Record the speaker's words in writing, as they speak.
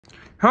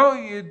Hello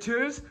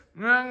YouTubers,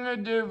 I'm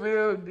going to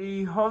reveal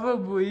the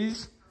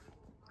Horriblees.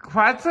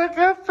 Classic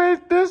how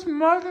fake this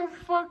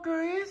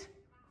motherfucker is.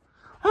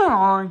 Hold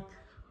on.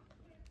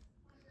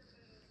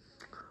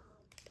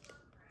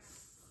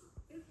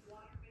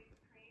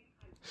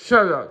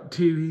 Shut up,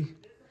 TV.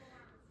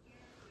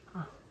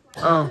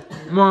 Oh,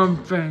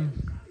 one thing.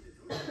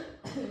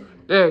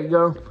 There you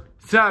go.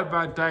 Sorry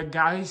about that,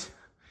 guys.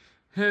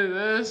 Here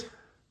it is.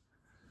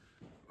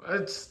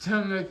 Let's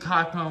turn the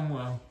clock on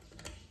low.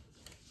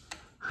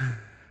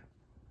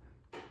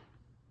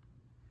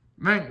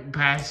 Bank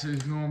Pass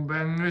is gonna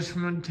bang this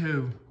one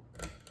too.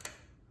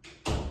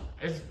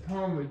 It's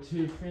probably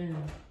too thin.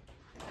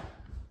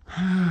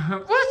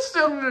 Let's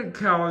sit on the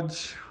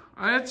couch.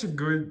 Oh, that's a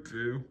good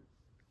view.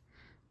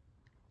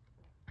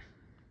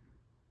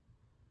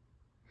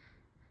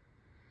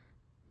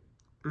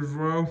 As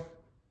well,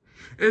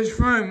 it's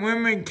when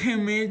women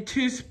came into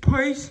this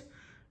place,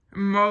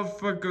 and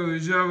motherfucker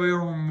was already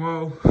on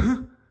roll.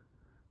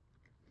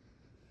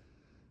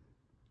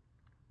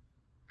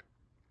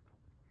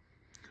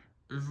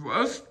 As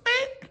well,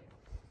 speak.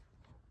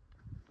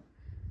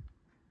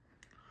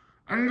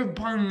 I'm gonna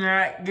probably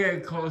not get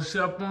a close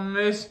up on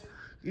this.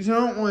 You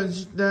don't want to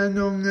stand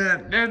on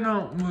that. That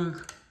don't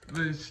look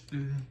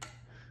listed.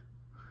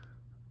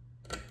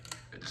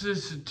 It's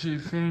just a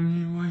tooth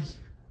anyway.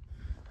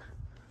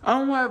 I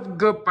don't have a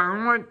good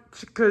balance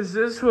because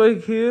this way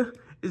here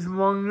is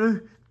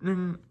longer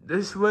than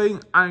this way.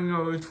 I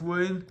know it's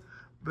weird,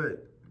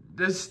 but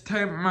just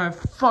take my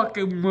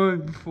fucking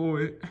word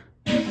for it.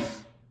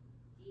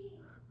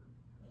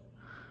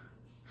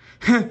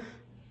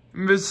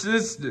 My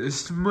sister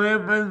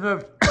swimming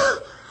up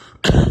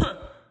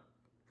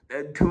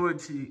that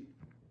torchy.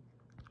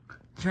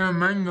 Turn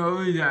my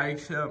nose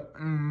lights up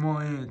in the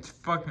morning. It's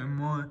fucking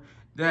morning.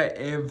 That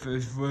air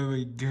is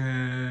really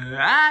good.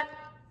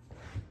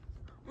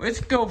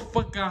 Let's go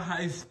fucking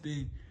high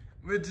speed,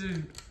 which is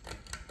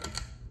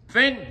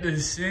think the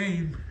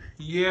same.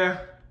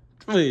 Yeah,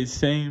 it's really the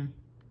same.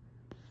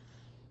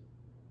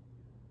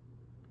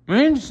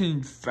 Mine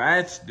seems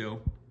fast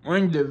though.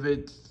 Wonder if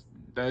it's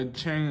the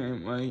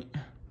chain right.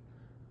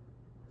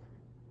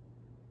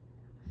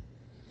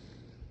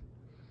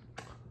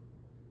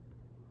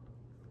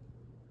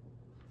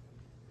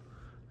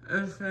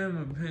 Let's have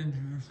a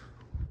picture.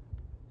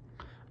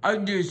 I'll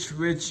do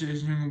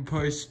switches in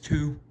place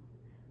too.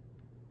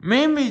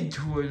 Maybe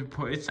to the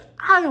place.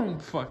 I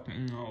don't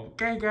fucking know.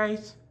 Okay,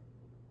 guys?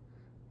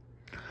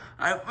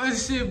 Alright,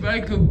 let's see if I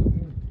can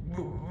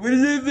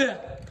believe it.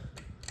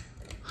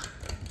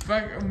 If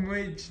I can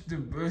reach the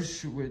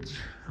brush switch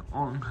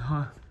on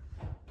her.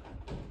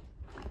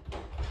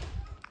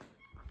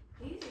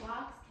 These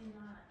locks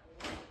cannot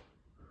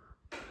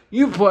work.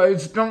 You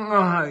boys don't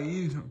know how to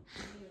use them.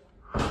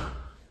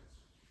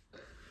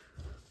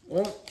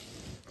 Well,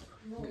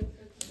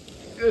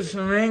 guess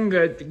I ain't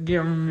got to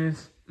give them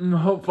this. And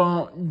hope I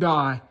don't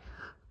die.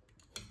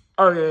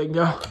 Oh, there you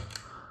go.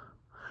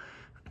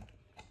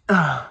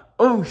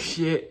 Oh,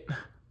 shit.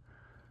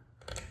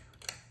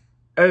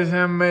 As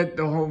I make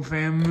the whole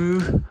fan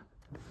move,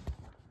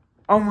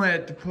 I'm gonna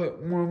have to put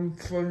one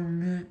foot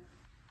in it.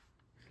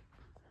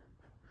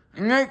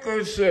 And like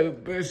I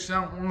said, but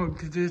something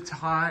because it's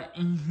hot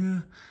in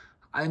here.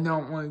 I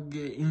don't want to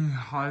get any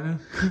hotter.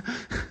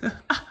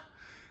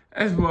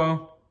 As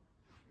well.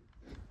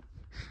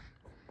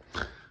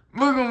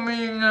 Look at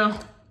me now.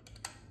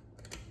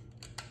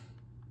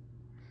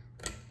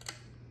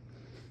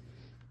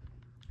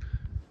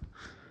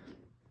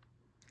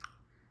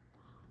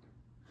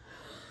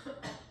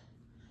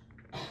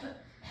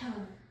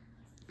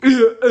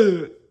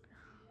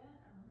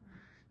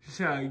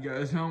 Sorry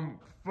guys, I'm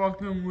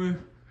fucking with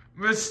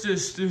my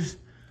sisters.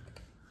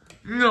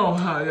 You know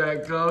how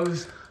that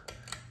goes.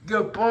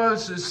 Get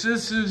brothers and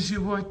sisters,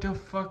 you what the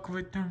fuck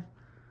with them.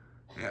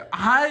 Yeah,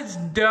 high's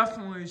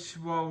definitely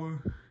slower.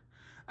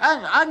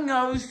 I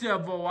noticed that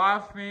a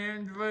lot of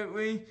fans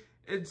lately,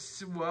 it's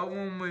slow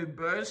in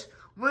reverse,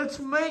 which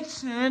makes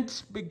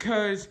sense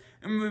because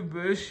in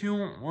reverse you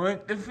don't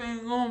want the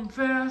thing going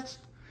fast.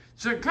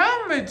 So it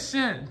kind of makes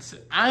sense.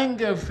 I ain't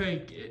gonna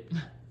fake it.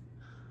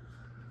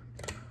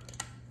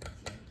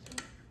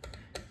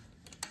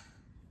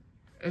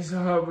 It's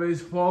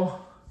always full.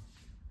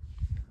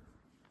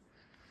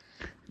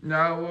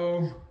 Now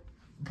we'll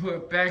put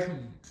it back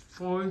and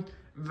forth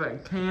if I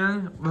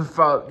can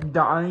without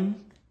dying.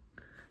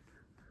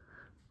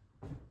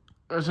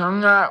 Cause I'm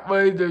not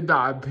ready to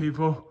die,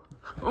 people.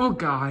 Oh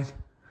God.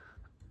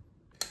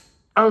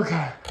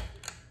 Okay.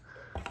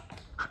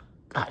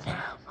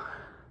 Goddamn.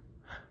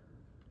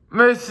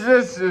 My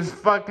sister's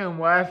fucking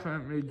laughing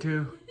at me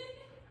too.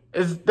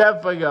 It's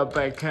definitely a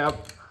back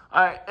up.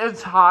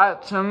 It's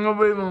hot, so I'm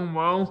gonna leave them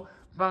low,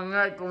 but I'm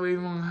not gonna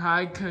leave them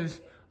high cause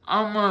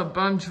I'm a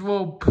bunch of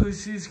little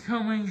pussies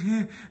coming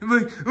here and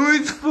like, oh,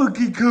 it's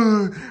fucking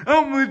cool.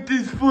 I'm with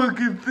this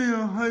fucking thing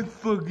on high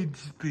fucking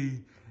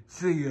speed.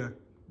 See ya.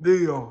 There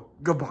you go.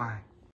 Goodbye.